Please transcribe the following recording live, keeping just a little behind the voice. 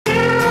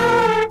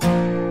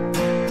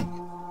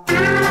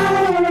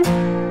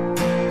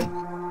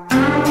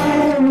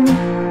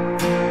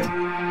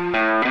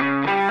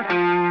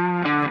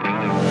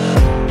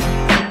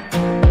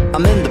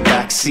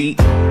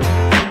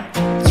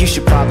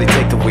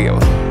wheel.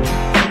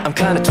 I'm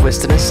kinda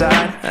twisted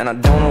inside, and I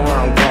don't know where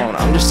I'm going.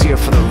 I'm just here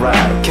for the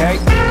ride, okay?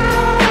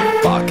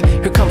 Fuck,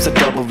 here comes a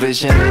double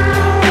vision.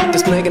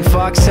 Does Megan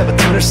Fox have a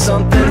twin or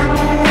something?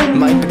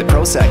 Might be the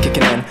Prozac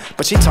kicking in,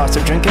 but she tossed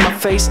her drink in my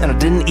face and I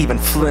didn't even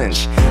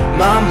flinch.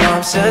 My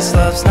mom says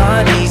love's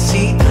not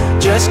easy,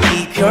 just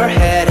keep your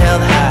head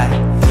held high.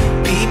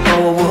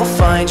 People will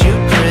find you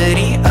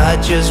pretty,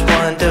 I just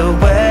wonder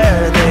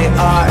where they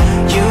are.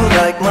 You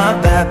like my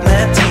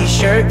Batman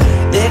t-shirt,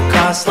 it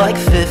costs like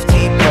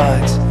 50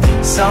 bucks.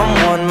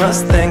 Someone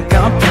must think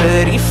I'm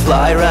pretty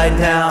fly right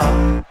now.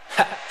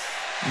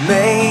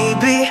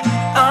 Maybe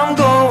I'm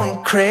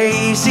going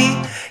crazy,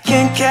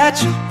 can't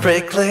catch a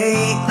break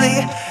lately,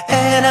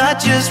 and I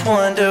just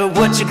wonder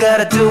what you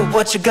gotta do,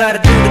 what you gotta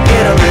do to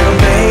get a little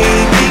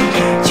baby.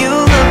 You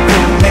look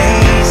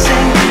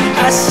amazing,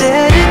 I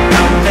said it,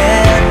 I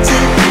meant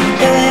it,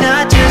 and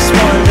I just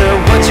wonder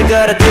what you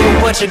gotta do,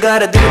 what you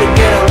gotta do to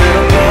get a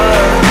little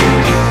love.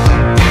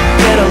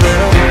 Get a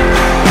little,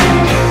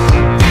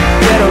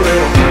 get a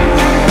little.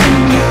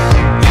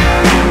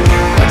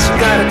 What you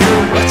gotta do,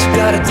 what you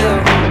gotta do.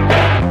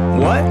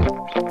 What?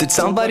 Did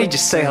somebody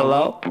just say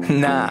hello?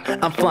 Nah,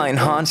 I'm flying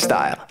Han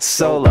style,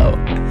 solo.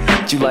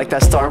 Do you like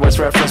that Star Wars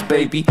reference,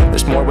 baby?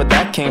 There's more where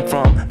that came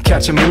from.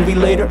 Catch a movie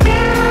later?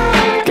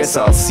 Guess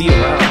I'll see you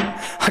around.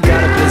 I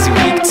got a busy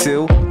week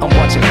too, I'm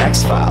watching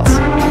X-Files.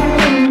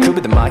 Could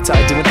be the Mai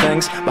Tai doing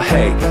things, but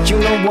hey, you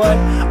know what?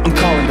 I'm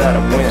calling that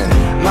a win.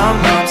 My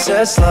mom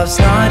says love's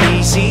not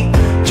easy,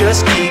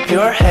 just keep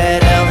your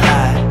head held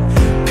high.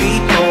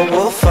 People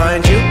will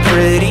find you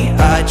pretty,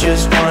 I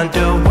just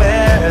wonder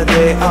where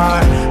they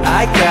are.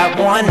 I got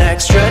one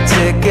extra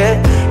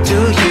ticket, do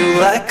you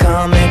like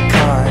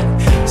Comic-Con?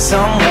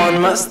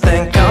 Someone must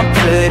think I'm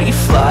pretty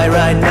fly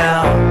right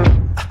now.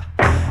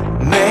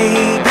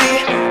 Maybe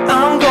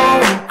I'm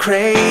going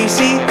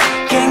crazy,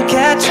 can't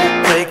catch a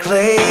break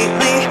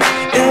lately,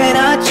 and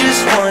I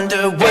just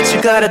wonder what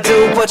you gotta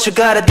do, what you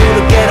gotta do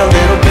to get a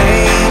little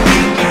baby.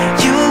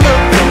 You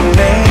look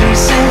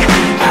amazing,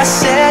 I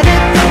said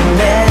it, I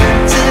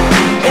meant it,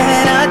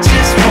 and I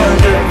just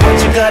wonder what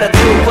you gotta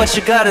do, what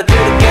you gotta do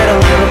to get a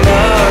little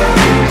love.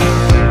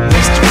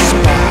 Mr.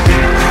 Spock,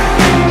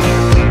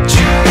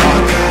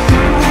 Chewbacca,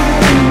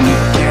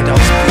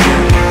 Gandalf's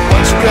beard.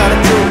 What you gotta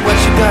do, what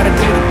you gotta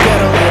do to get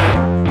a little.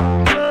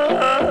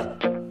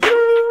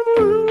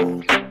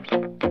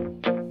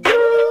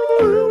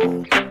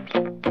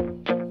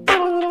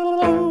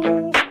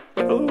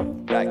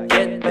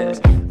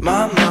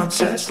 My mom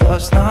says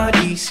love's not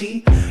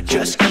easy,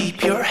 just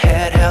keep your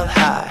head held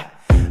high.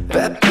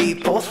 Bet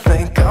people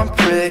think I'm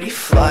pretty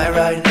fly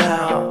right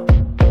now.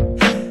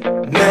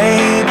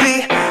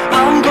 Maybe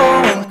I'm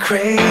going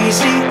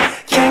crazy,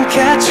 can't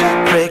catch a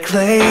break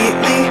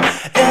lately,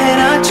 and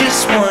I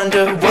just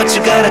wonder what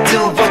you gotta do,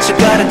 what you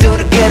gotta do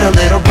to get a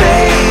little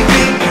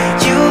baby.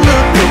 You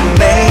look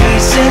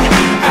amazing,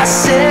 I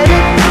said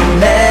it, I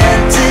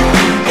meant it,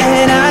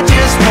 and I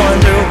just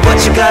wonder what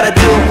you gotta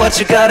do, what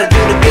you gotta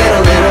do to get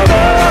a little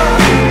love.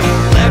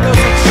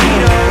 Legos and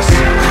Cheetos,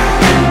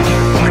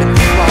 part of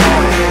the fly.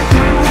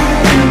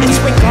 It's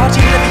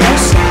Wingardium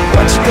Leviosa.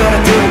 What you gotta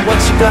do, what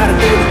you gotta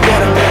do to get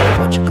a little,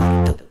 what you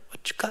gotta do,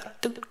 what you gotta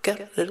do to get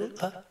a little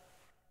love.